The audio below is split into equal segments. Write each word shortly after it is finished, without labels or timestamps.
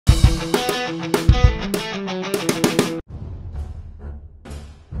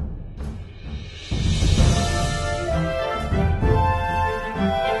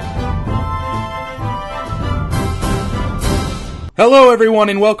Hello everyone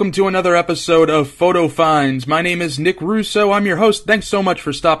and welcome to another episode of Photo Finds. My name is Nick Russo, I'm your host. Thanks so much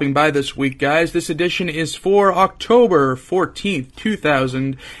for stopping by this week, guys. This edition is for October 14th,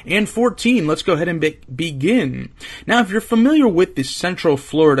 2014. Let's go ahead and begin. Now, if you're familiar with the Central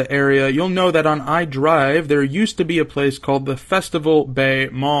Florida area, you'll know that on I-Drive, there used to be a place called the Festival Bay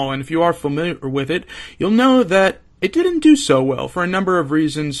Mall, and if you are familiar with it, you'll know that it didn't do so well for a number of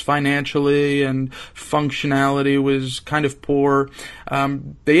reasons. Financially and functionality was kind of poor.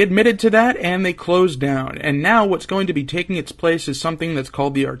 They admitted to that and they closed down. And now what's going to be taking its place is something that's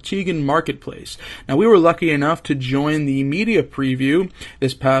called the Artegon Marketplace. Now, we were lucky enough to join the media preview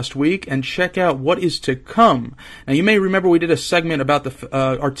this past week and check out what is to come. Now, you may remember we did a segment about the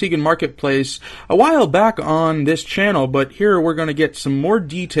Artegon Marketplace a while back on this channel, but here we're going to get some more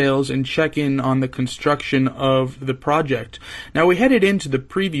details and check in on the construction of the project. Now, we headed into the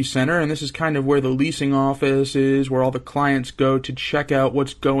preview center, and this is kind of where the leasing office is, where all the clients go to check out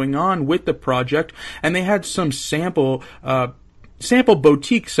what's going on with the project, and they had some sample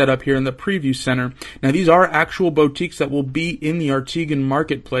boutiques set up here in the preview center. Now, these are actual boutiques that will be in the Artegon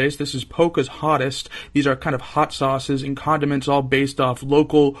Marketplace. This is Polka's Hottest. These are kind of hot sauces and condiments all based off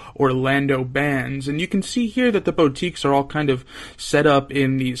local Orlando bands. And you can see here that the boutiques are all kind of set up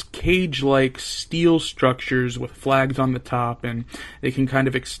in these cage-like steel structures with flags on the top, and they can kind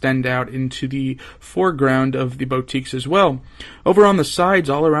of extend out into the foreground of the boutiques as well. Over on the sides,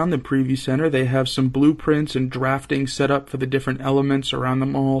 all around the preview center, they have some blueprints and drafting set up for the different elements around the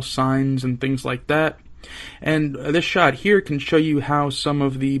mall, signs and things like that. And this shot here can show you how some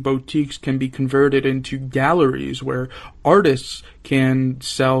of the boutiques can be converted into galleries where artists can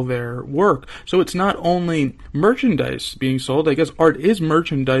sell their work. So it's not only merchandise being sold. I guess art is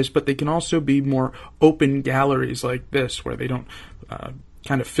merchandise, but they can also be more open galleries like this where they don't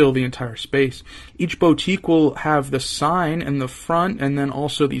kind of fill the entire space. Each boutique will have the sign in the front and then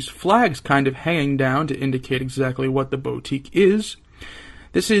also these flags kind of hanging down to indicate exactly what the boutique is.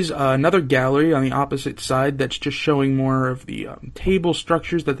 This is another gallery on the opposite side that's just showing more of the table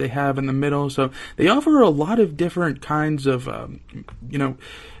structures that they have in the middle. So they offer a lot of different kinds of,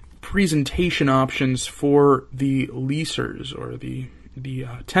 presentation options for the leasers or the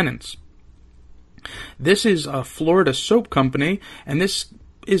tenants. This is a Florida soap company, and this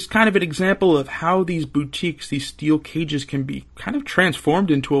is kind of an example of how these boutiques, these steel cages, can be kind of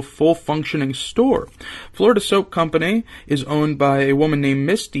transformed into a full functioning store. Florida Soap Company is owned by a woman named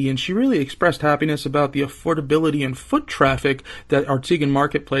Misty, and she really expressed happiness about the affordability and foot traffic that Artegon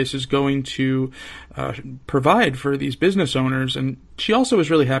Marketplace is going to provide for these business owners. And she also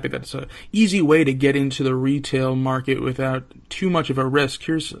was really happy that it's an easy way to get into the retail market without too much of a risk.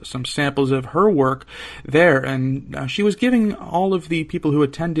 Here's some samples of her work there, and she was giving all of the people who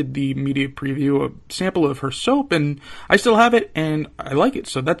attended the media preview a sample of her soap, and I still have it, and I like it.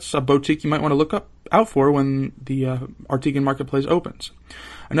 So that's a boutique you might want to look out for when the Artegon Marketplace opens.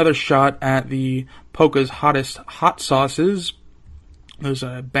 Another shot at the Polka's Hottest hot sauces. Those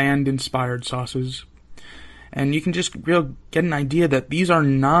band-inspired sauces. And you can just get an idea that these are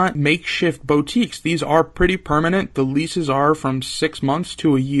not makeshift boutiques. These are pretty permanent. The leases are from 6 months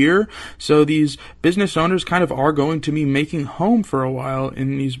to a year. So these business owners kind of are going to be making home for a while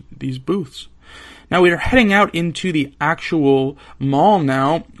in these booths. Now, we are heading out into the actual mall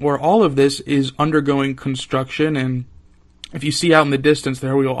now, where all of this is undergoing construction. And if you see out in the distance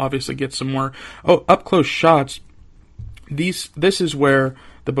there, we will obviously get some more up-close shots. This is where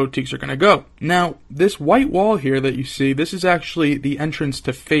the boutiques are going to go. Now, this white wall here that you see, this is actually the entrance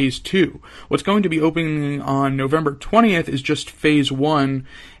to Phase 2. What's going to be opening on November 20th is just Phase 1,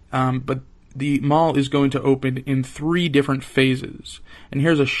 but the mall is going to open in 3 different phases. And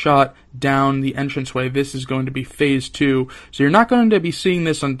here's a shot down the entranceway. This is going to be Phase 2. So you're not going to be seeing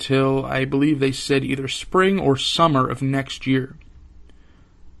this until, I believe they said, either spring or summer of next year.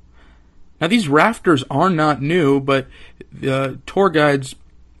 Now, these rafters are not new, but the tour guides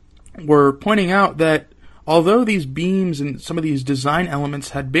were pointing out that although these beams and some of these design elements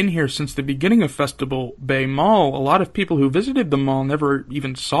had been here since the beginning of Festival Bay Mall, a lot of people who visited the mall never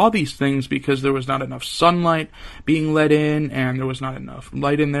even saw these things because there was not enough sunlight being let in and there was not enough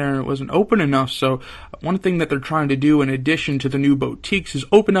light in there and it wasn't open enough. So one thing that they're trying to do in addition to the new boutiques is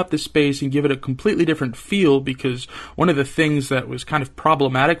open up the space and give it a completely different feel, because one of the things that was kind of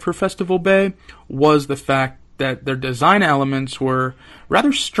problematic for Festival Bay was the fact that their design elements were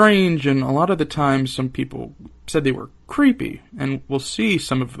rather strange, and a lot of the time some people said they were creepy, and we'll see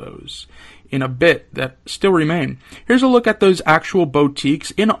some of those in a bit that still remain. Here's a look at those actual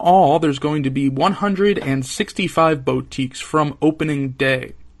boutiques. In all, there's going to be 165 boutiques from opening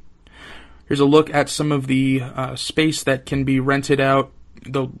day. Here's a look at some of the space that can be rented out,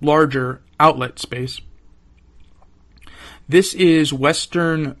 the larger outlet space. This is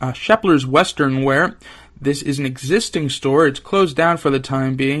Shepler's Western Wear. This is an existing store. It's closed down for the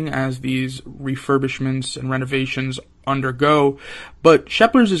time being as these refurbishments and renovations undergo. But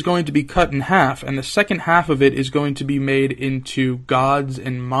Shepler's is going to be cut in half, and the second half of it is going to be made into Gods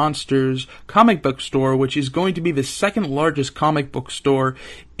and Monsters comic book store, which is going to be the second largest comic book store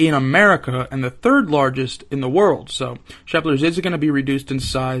in America and the third largest in the world. So Shepler's is going to be reduced in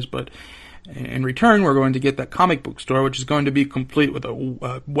size, but in return, we're going to get that comic book store, which is going to be complete with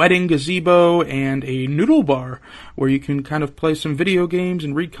a wedding gazebo and a noodle bar where you can kind of play some video games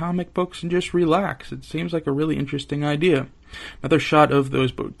and read comic books and just relax. It seems like a really interesting idea. Another shot of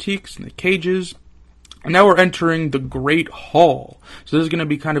those boutiques and the cages. And now we're entering the Great Hall. So this is going to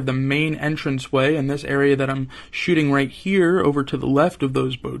be kind of the main entranceway, and this area that I'm shooting right here over to the left of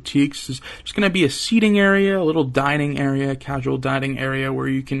those boutiques is just going to be a seating area, a little dining area, casual dining area where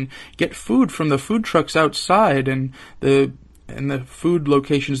you can get food from the food trucks outside and the food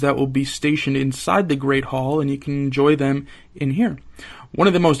locations that will be stationed inside the Great Hall, and you can enjoy them in here. One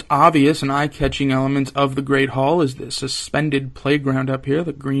of the most obvious and eye-catching elements of the Great Hall is the suspended playground up here,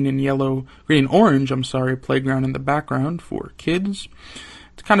 the green and orange playground in the background for kids.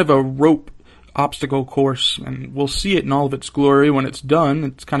 It's kind of a rope obstacle course, and we'll see it in all of its glory when it's done.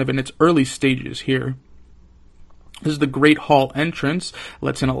 It's kind of in its early stages here. This is the Great Hall entrance,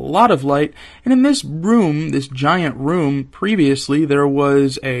 lets in a lot of light, and in this room, this giant room, previously there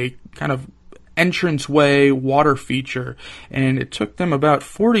was a kind of entranceway water feature, and it took them about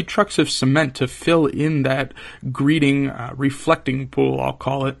 40 trucks of cement to fill in that greeting reflecting pool, I'll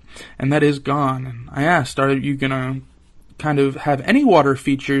call it, and that is gone. And I asked, are you going to kind of have any water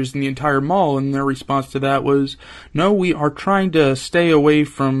features in the entire mall? And their response to that was, no, we are trying to stay away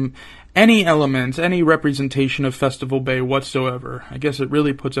from any elements, any representation of Festival Bay whatsoever. I guess it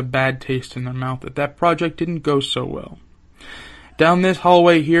really puts a bad taste in their mouth that project didn't go so well. Down this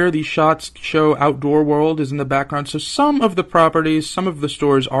hallway here, these shots show Outdoor World is in the background, so some of the properties, some of the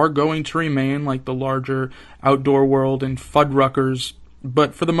stores are going to remain, like the larger Outdoor World and Fuddruckers,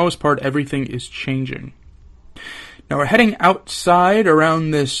 but for the most part, everything is changing. Now we're heading outside around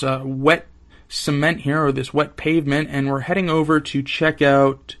this wet cement here, or this wet pavement, and we're heading over to check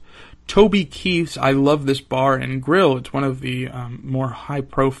out Toby Keith's I Love This Bar and Grill. It's one of the more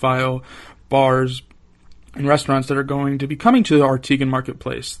high-profile bars and restaurants that are going to be coming to the Artegon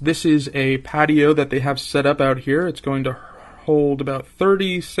Marketplace. This is a patio that they have set up out here. It's going to hold about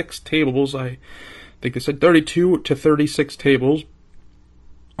 36 tables. I think they said 32 to 36 tables.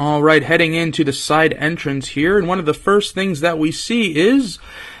 All right, heading into the side entrance here, and one of the first things that we see is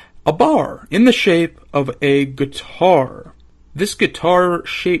a bar in the shape of a guitar. This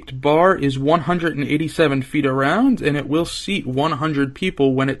guitar-shaped bar is 187 feet around, and it will seat 100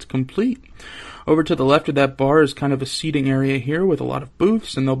 people when it's complete. Over to the left of that bar is kind of a seating area here with a lot of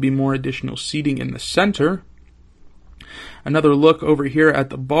booths, and there'll be more additional seating in the center. Another look over here at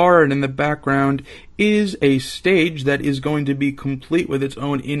the bar, and in the background is a stage that is going to be complete with its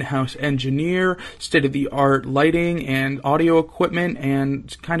own in-house engineer, state-of-the-art lighting and audio equipment,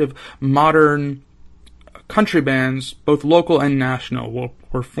 and kind of modern country bands, both local and national, will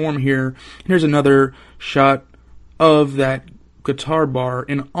perform here. And here's another shot of that guitar bar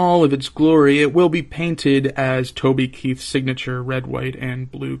in all of its glory. It will be painted as Toby Keith's signature red, white,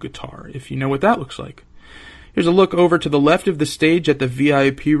 and blue guitar, if you know what that looks like. Here's a look over to the left of the stage at the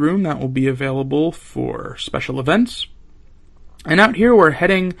VIP room that will be available for special events. And out here we're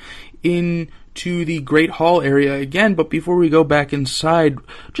heading into the Great Hall area again, but before we go back inside,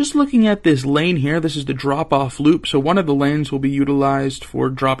 just looking at this lane here, this is the drop-off loop, so one of the lanes will be utilized for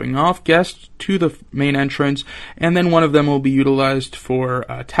dropping off guests to the main entrance, and then one of them will be utilized for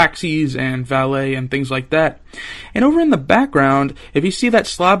taxis and valet and things like that. And over in the background, if you see that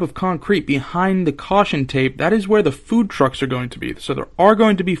slab of concrete behind the caution tape, that is where the food trucks are going to be. So there are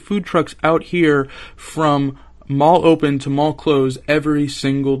going to be food trucks out here from mall open to mall close every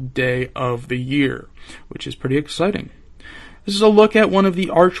single day of the year, which is pretty exciting. This is a look at one of the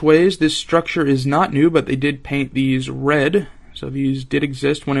archways. This structure is not new, but they did paint these red, so these did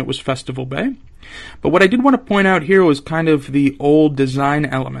exist when it was Festival Bay. But what I did want to point out here was kind of the old design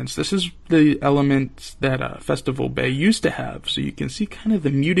elements. This is the elements that Festival Bay used to have, so you can see kind of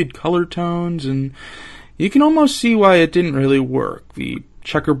the muted color tones, and you can almost see why it didn't really work. The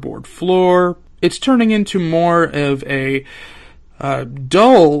checkerboard floor, it's turning into more of a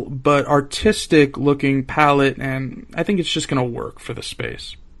dull but artistic looking palette, and I think it's just going to work for the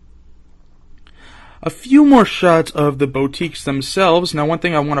space. A few more shots of the boutiques themselves. Now, one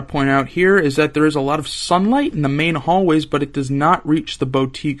thing I want to point out here is that there is a lot of sunlight in the main hallways, but it does not reach the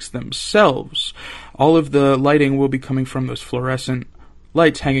boutiques themselves. All of the lighting will be coming from those fluorescent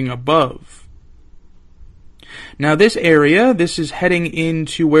lights hanging above. Now, this area, this is heading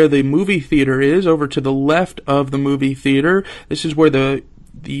into where the movie theater is, over to the left of the movie theater. This is where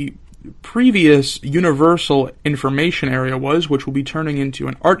the previous Universal information area was, which will be turning into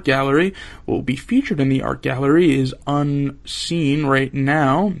an art gallery. What will be featured in the art gallery is unseen right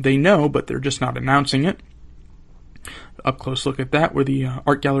now. They know, but they're just not announcing it. Up close look at that, where the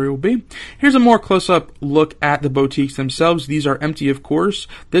art gallery will be. Here's a more close-up look at the boutiques themselves. These are empty, of course.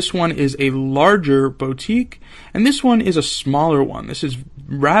 This one is a larger boutique, and this one is a smaller one. This is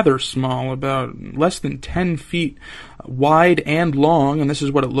rather small, about less than 10 feet wide and long, and this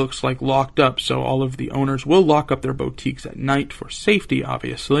is what it looks like locked up. So all of the owners will lock up their boutiques at night for safety,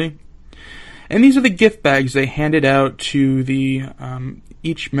 obviously. And these are the gift bags they handed out to the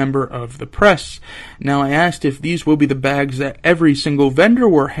each member of the press. Now, I asked if these will be the bags that every single vendor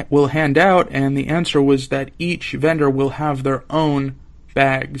will hand out, and the answer was that each vendor will have their own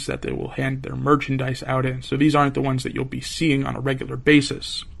bags that they will hand their merchandise out in. So these aren't the ones that you'll be seeing on a regular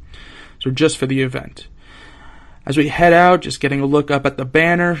basis. So just for the event. As we head out, just getting a look up at the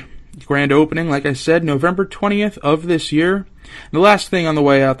banner. Grand opening, like I said, November 20th of this year. The last thing on the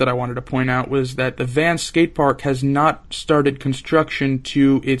way out that I wanted to point out was that the Vans Skate Park has not started construction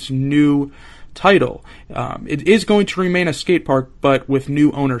to its new title. It is going to remain a skate park, but with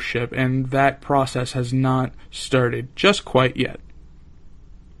new ownership, and that process has not started just quite yet.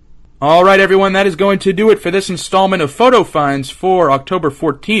 Alright everyone, that is going to do it for this installment of Photo Finds for October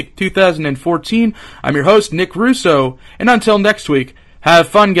 14th, 2014. I'm your host, Nick Russo, and until next week, have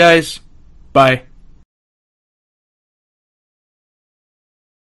fun, guys. Bye.